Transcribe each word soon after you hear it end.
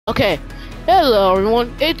Okay, hello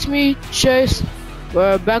everyone, it's me, Chase.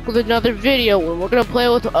 We're back with another video and we're gonna play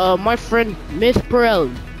with my friend Myth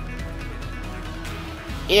Pirelli.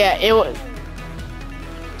 Yeah,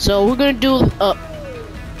 so we're gonna do a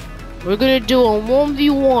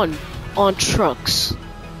 1v1 on trucks.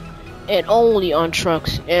 And only on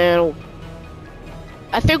trucks. And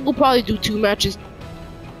I think we'll probably do 2 matches.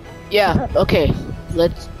 Yeah, okay.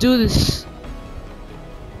 Let's do this.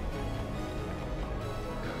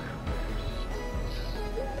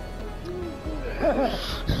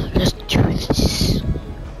 Let's do this.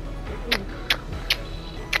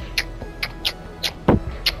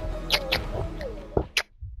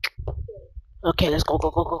 Okay, let's go, go,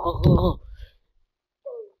 go, go, go, go, go.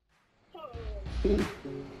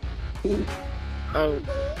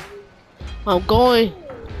 I'm going.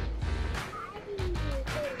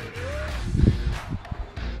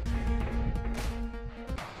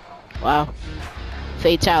 Wow.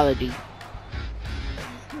 Fatality.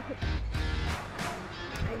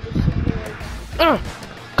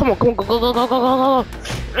 Come on, go, go, go, go, go, go,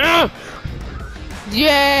 go.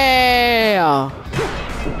 Yeah.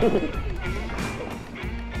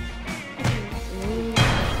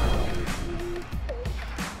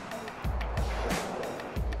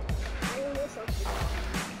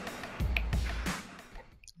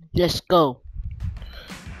 Let's go.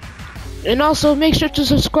 And also make sure to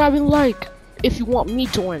subscribe and like if you want me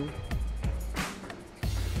to win.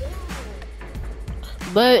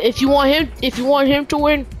 But if you want him to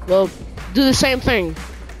win, well, do the same thing.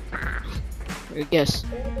 I guess.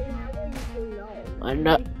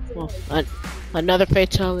 Another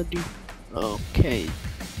fatality. Okay.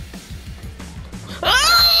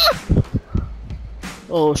 Ah!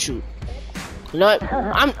 Oh shoot. You know what?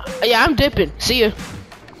 I'm dipping. See ya.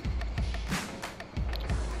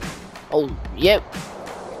 Oh, yep.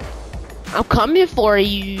 I'm coming for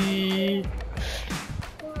you.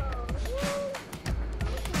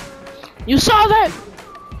 You saw that?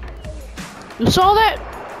 You saw that?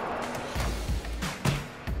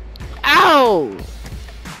 Ow!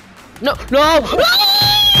 No, no!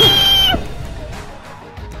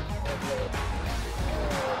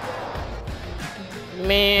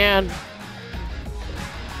 Man.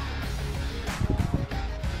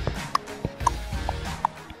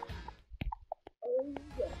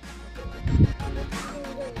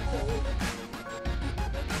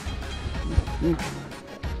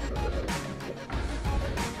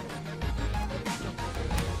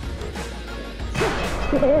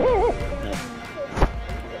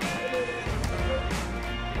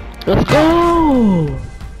 Let's go!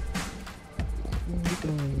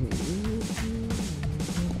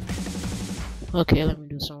 Okay, let me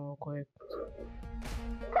do some real quick.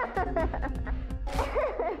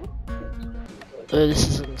 This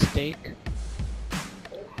is a mistake.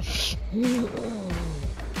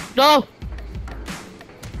 No!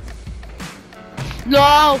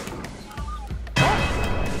 No!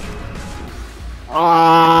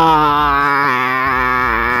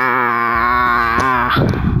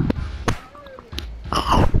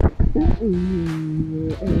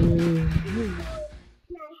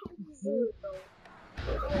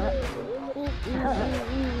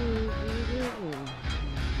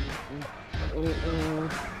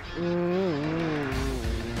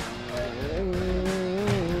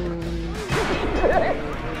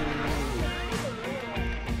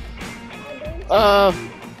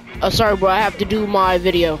 Sorry bro, I have to do my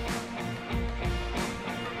video.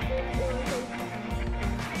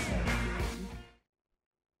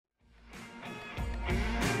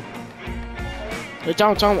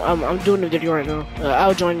 I'm doing the video right now.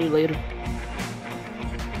 I'll join you later.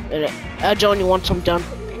 I'll join you once I'm done.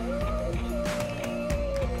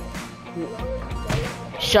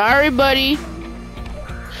 Sorry, buddy.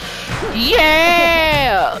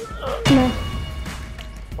 Yeah.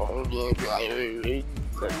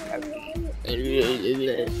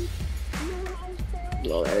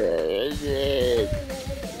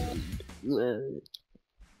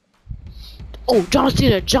 Oh, John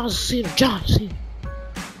Cena.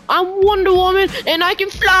 I'm Wonder Woman and I can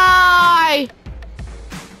fly.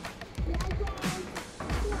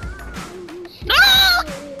 Ah!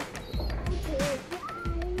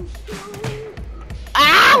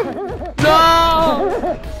 Ow!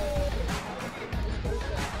 No!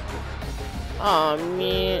 Oh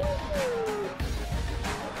man.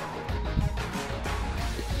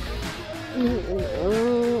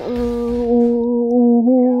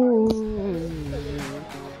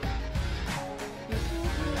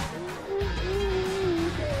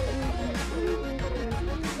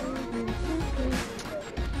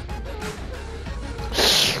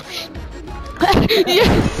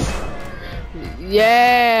 Yes!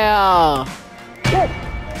 Yeah.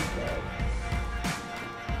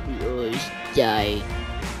 Die.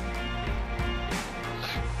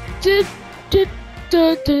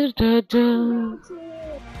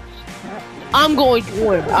 I'm going to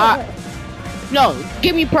win. No,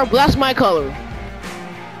 give me purple. That's my color.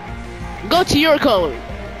 Go to your color.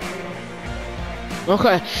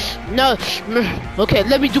 Okay. No. Okay,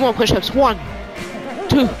 let me do my push-ups. 1,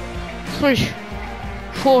 2, 3,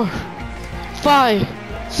 4, 5,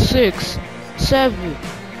 6, 7,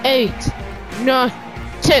 8, 9,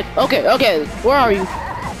 10. Okay. Where are you?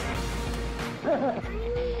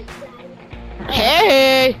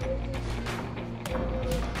 Hey!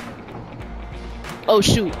 Oh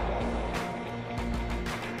shoot!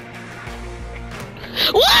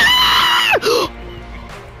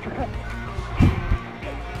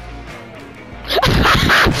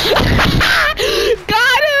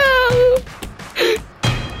 Got him!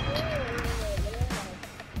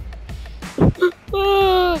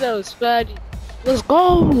 Oh, that was funny. Let's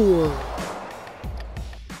go!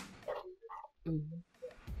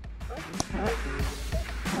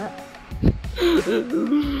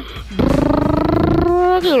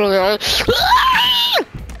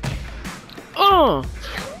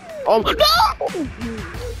 Oh no!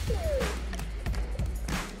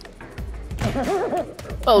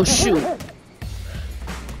 Oh shoot!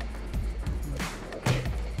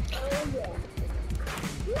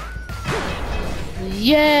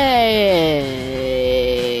 Yeah!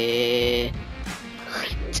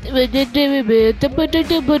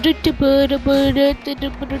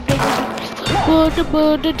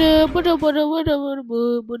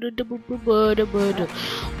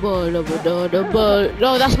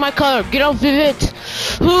 No, that's my color. Get off of it.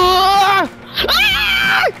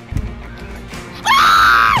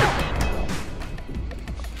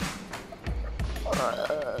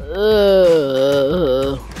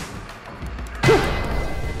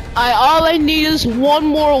 All I need is one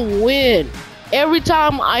more win.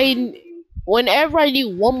 Whenever I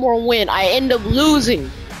need one more win, I end up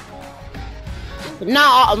losing. But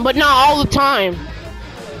not all the time.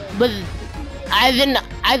 But I then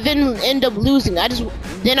end up losing. I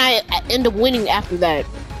end up winning after that.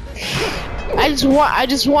 I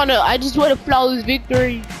just want a flawless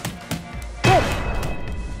victory.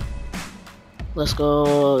 Let's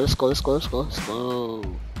go.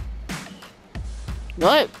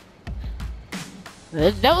 What?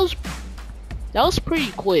 That was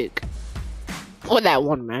pretty quick for that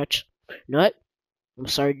one match. You know what? I'm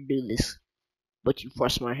sorry to do this, but you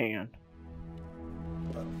forced my hand.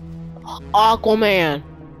 Aquaman.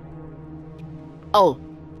 Oh.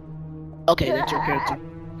 Okay, that's your character.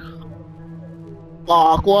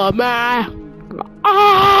 Aquaman.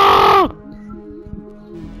 Ah!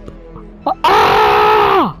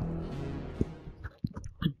 Ah!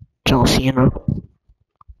 John Cena.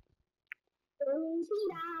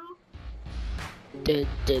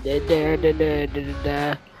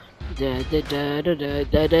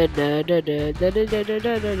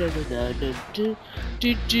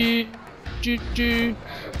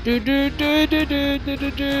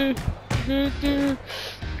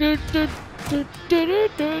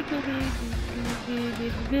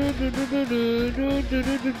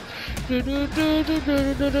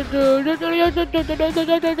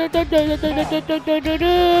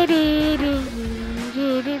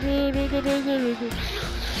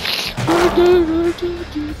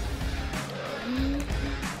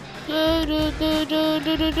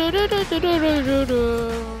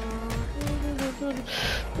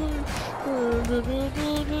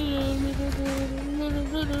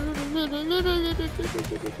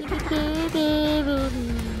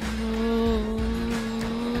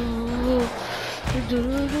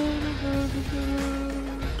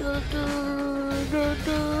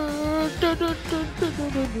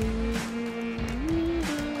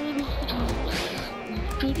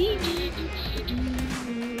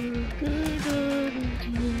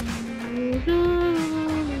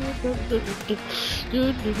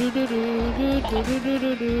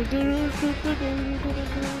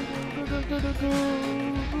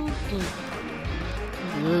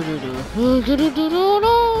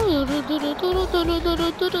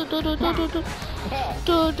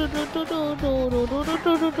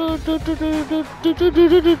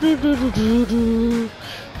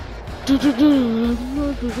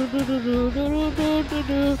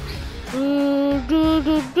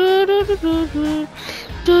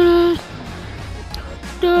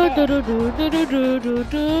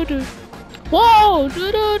 Whoa!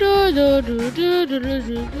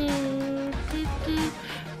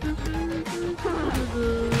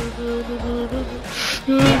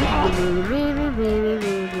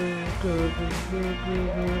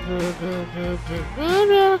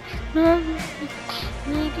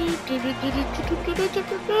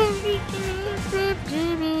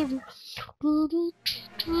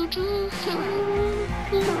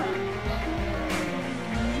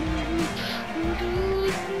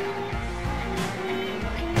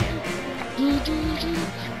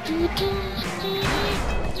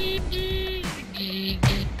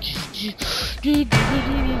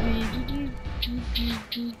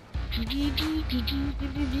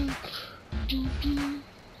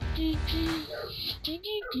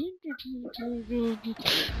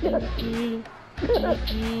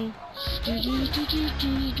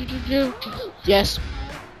 Yes.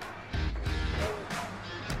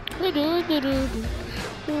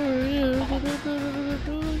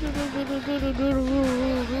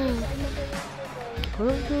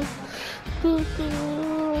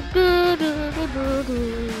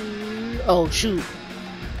 Oh shoot.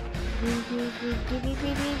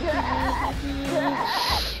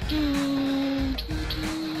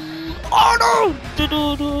 Oh no!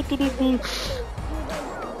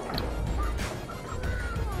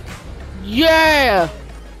 Yeah!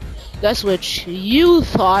 That's what you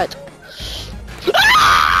thought.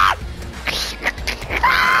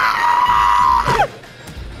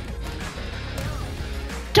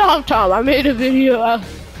 Tom, I made a video.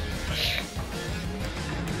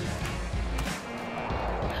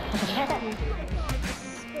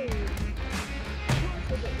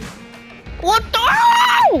 What the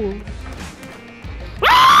hell?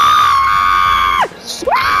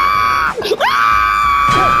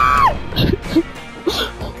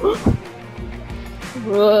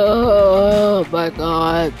 Oh my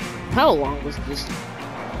god. How long was this?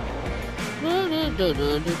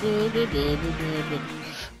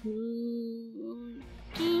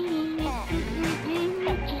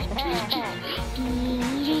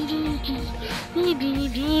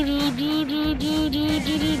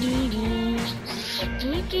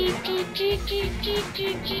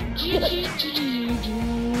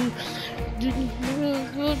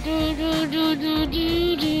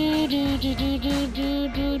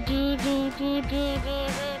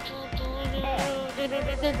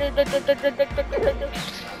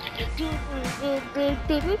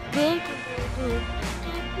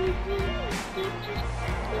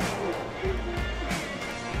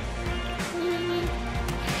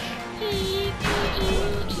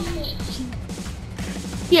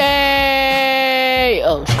 Yay!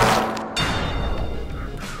 Oh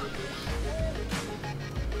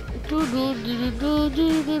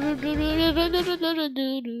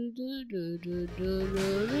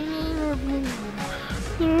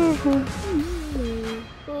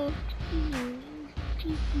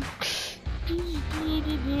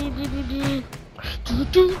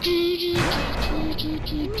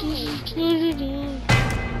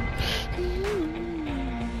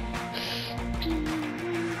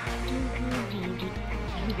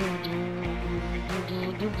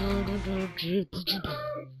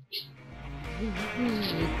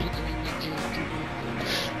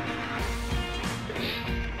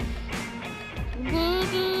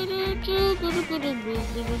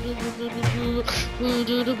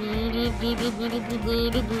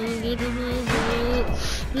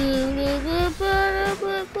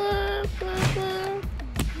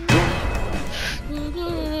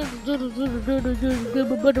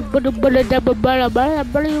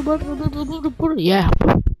yeah.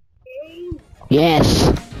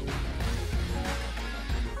 Yes.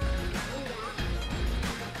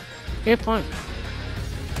 You're fine.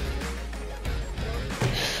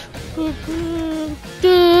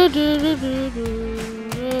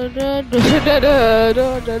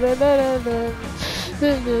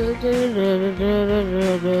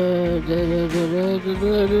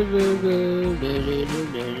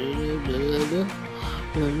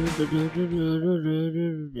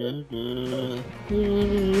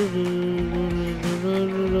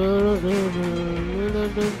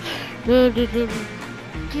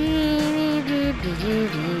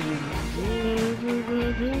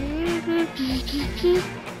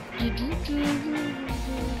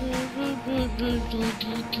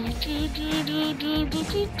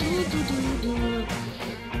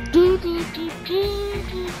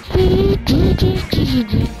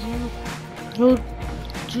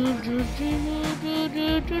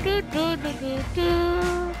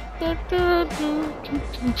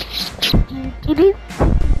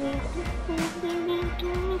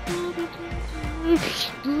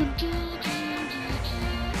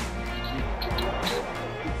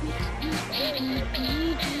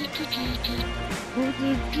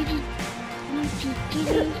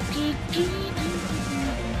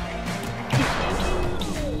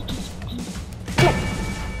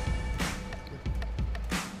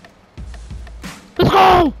 Let's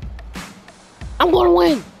go! I'm gonna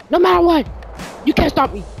win, no matter what. You can't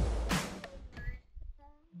stop me.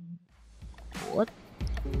 What?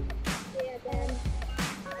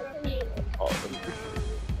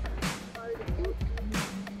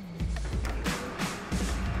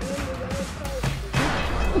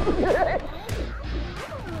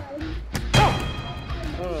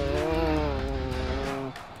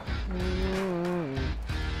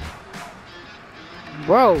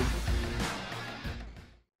 Bro.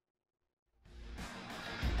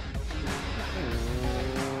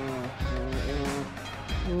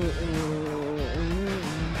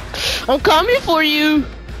 I'm coming for you.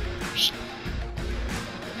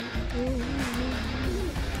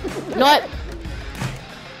 What?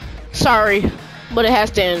 Sorry, but it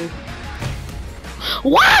has to end.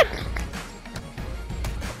 What?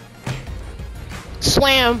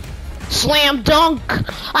 Slam. Slam dunk.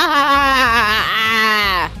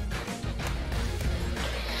 Ah.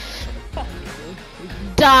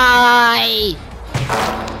 Die.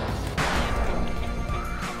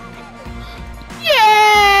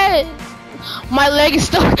 Yeah. My leg is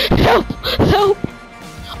stuck. Help. Help.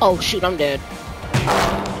 Oh shoot, I'm dead.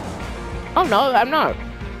 Oh no, I'm not.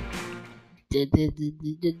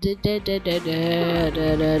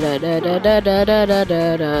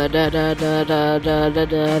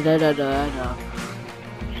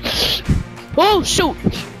 Oh shoot!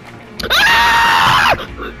 Ah!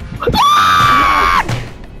 Ah!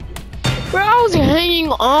 Bro, I was hanging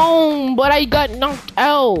on, but I got knocked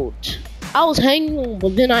out. I was hanging on,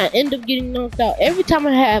 but then I end up getting knocked out. Every time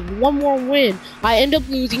I have one more win, I end up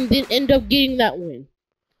losing, then end up getting that win.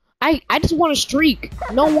 I just want a streak.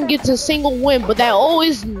 No one gets a single win, but that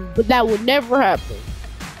would never happen.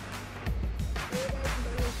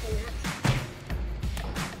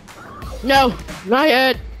 No, not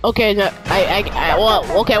yet. Okay, no, well,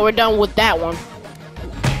 okay, we're done with that one.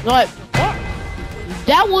 No,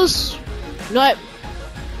 that was, no,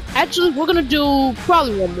 actually, we're gonna do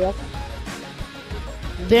probably one more.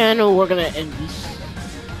 Then we're gonna end this.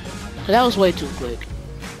 That was way too quick.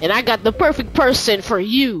 And I got the perfect person for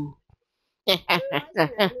you.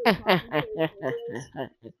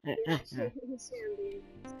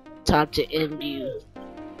 Time to end you.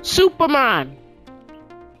 Superman!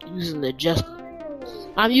 I'm using the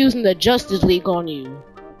Justice League on you.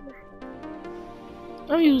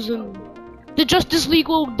 I'm using the Justice League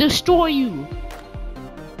will destroy you.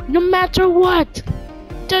 No matter what.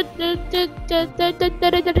 No,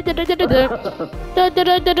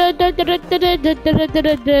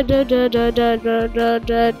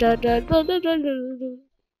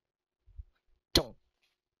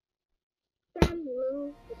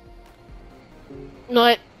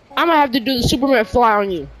 I'm gonna have to do the Superman fly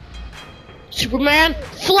on you. Superman,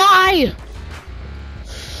 fly!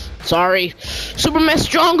 Sorry. Superman's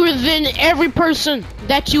stronger than every person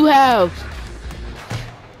that you have.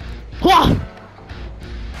 Whoa!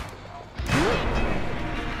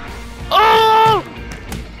 Oh!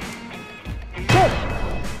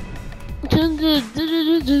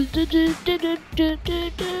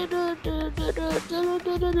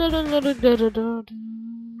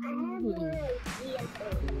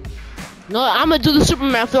 No, I'm gonna do the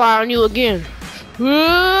Superman fly on you again.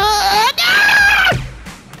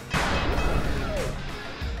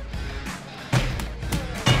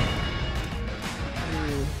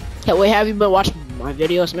 Hey, wait, have you been watching my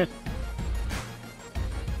videos, man?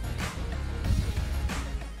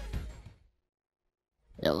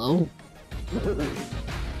 Hello?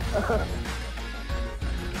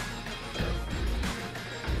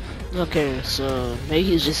 Okay, so maybe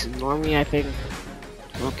he's just ignoring me, I think.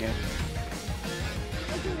 Okay.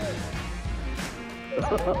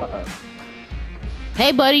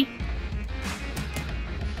 Hey, buddy.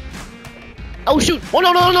 Oh shoot! Oh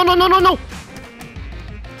no no no no no no no!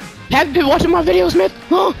 Have you been watching my videos, man?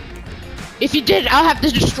 Huh? If you did, I'll have to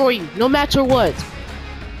destroy you, no matter what.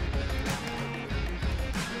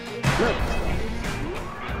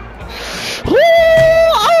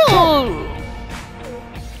 Oh!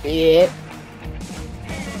 Yeah.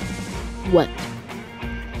 What?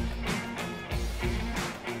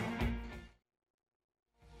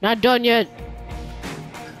 Not done yet.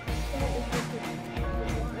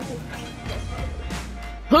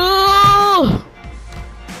 Oh!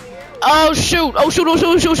 Oh shoot! Oh shoot! Oh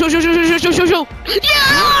shoot! Shoot! Shoot! Shoot! Shoot! Shoot! Shoot! Shoot!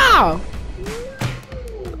 Yeah!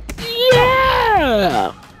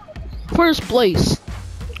 Yeah! First place.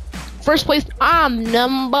 First place. I'm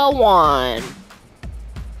number one.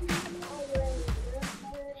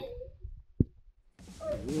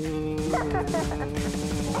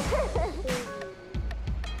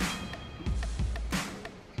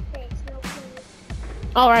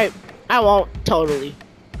 Alright, I won't, totally.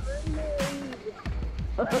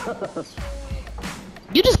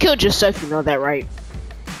 You just killed yourself, you know that, right?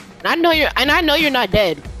 And I know you're not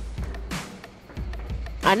dead.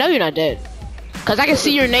 I know you're not dead. Cause I can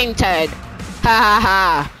see your name tag. Ha ha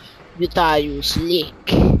ha. You thought you was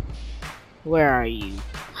slick. Where are you?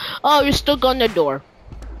 Oh, you're stuck on the door.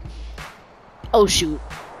 Oh shoot.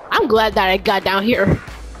 I'm glad that I got down here.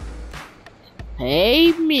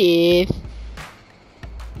 Hey, Myth.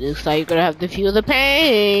 Looks like you're gonna have to feel the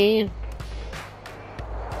pain.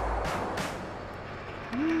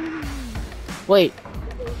 Wait.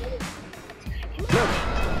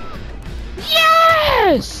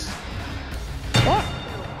 Yes!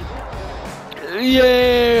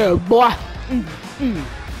 Yeah, boy.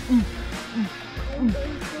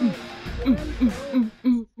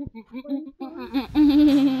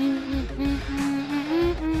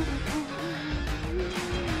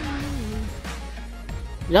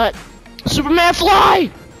 Nut. Superman, fly!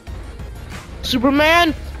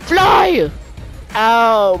 Superman, fly!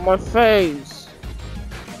 Ow, my face.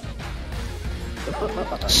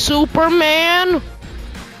 Superman?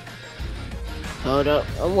 Hold up,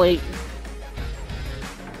 oh wait.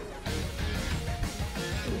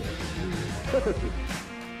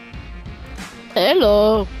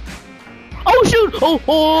 Hello. Oh shoot! Oh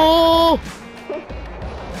oh!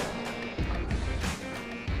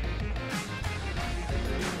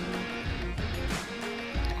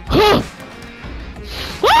 Huh!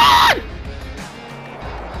 Ah!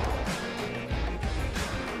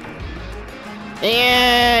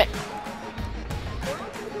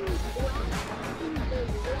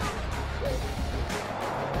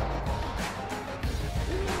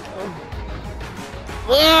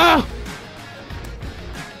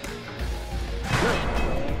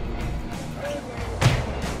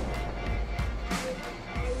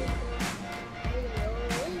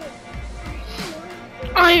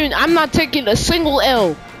 And I'm not taking a single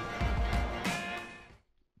L.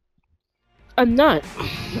 I'm not.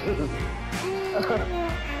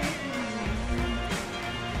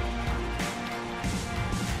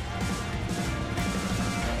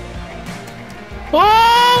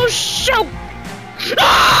 Oh shoot!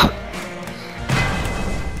 Ah!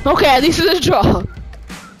 Okay, at least it's a draw.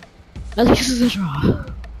 At least it's a draw.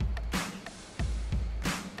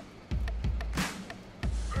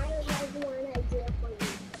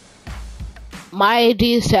 My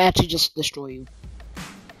idea is to actually just destroy you.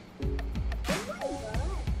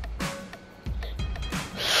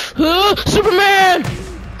 Superman!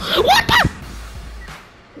 What the?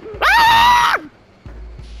 Ah!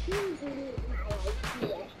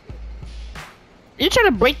 You trying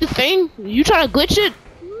to break the thing? You trying to glitch it?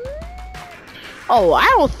 Oh, I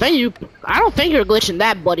don't think you're glitching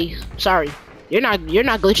that, buddy. Sorry. You're not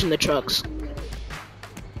glitching the trucks.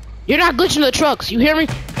 You're not glitching the trucks, you hear me?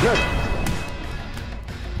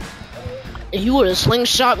 If you would have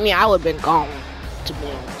slingshot me, I would have been gone, to be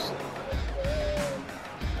honest.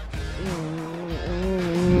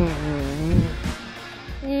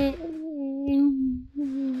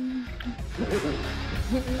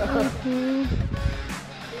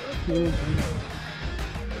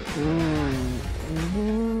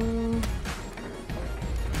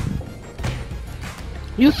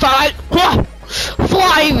 You thought,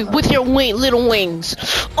 fly with your little wings.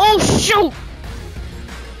 Oh shoot!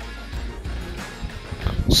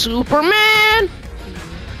 Superman!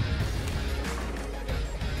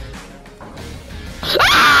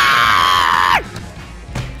 Ah!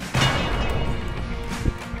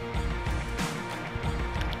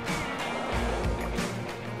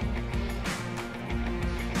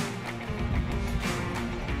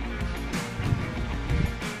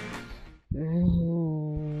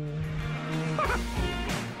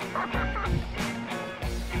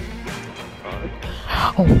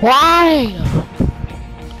 Why?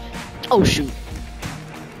 Oh shoot.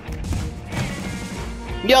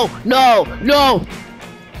 Yo, no, no.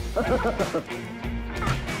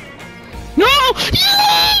 No!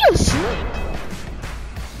 Yes!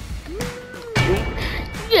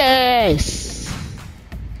 Yes!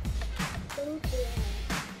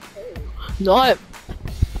 No.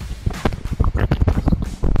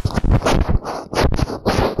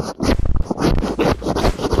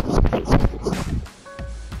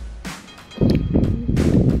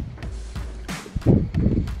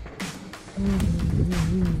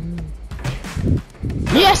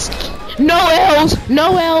 Yes! No L's!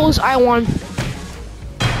 No L's! I won.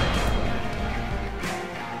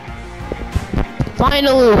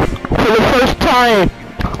 Finally! For the first time!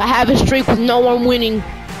 I have a streak with no one winning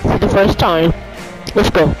for the first time. Let's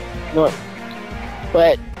go. No.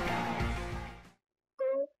 But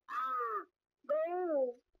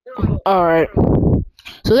alright.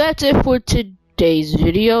 So that's it for today's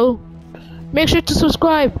video. Make sure to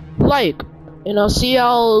subscribe, like, and I'll see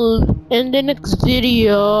y'all in the next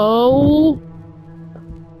video.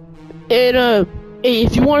 And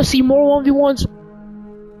if you want to see more 1v1s,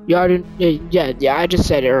 you already, yeah, I just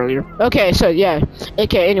said it earlier. Okay, so yeah.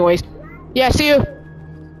 Okay, anyways. Yeah, see you.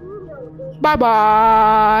 Bye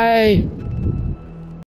bye.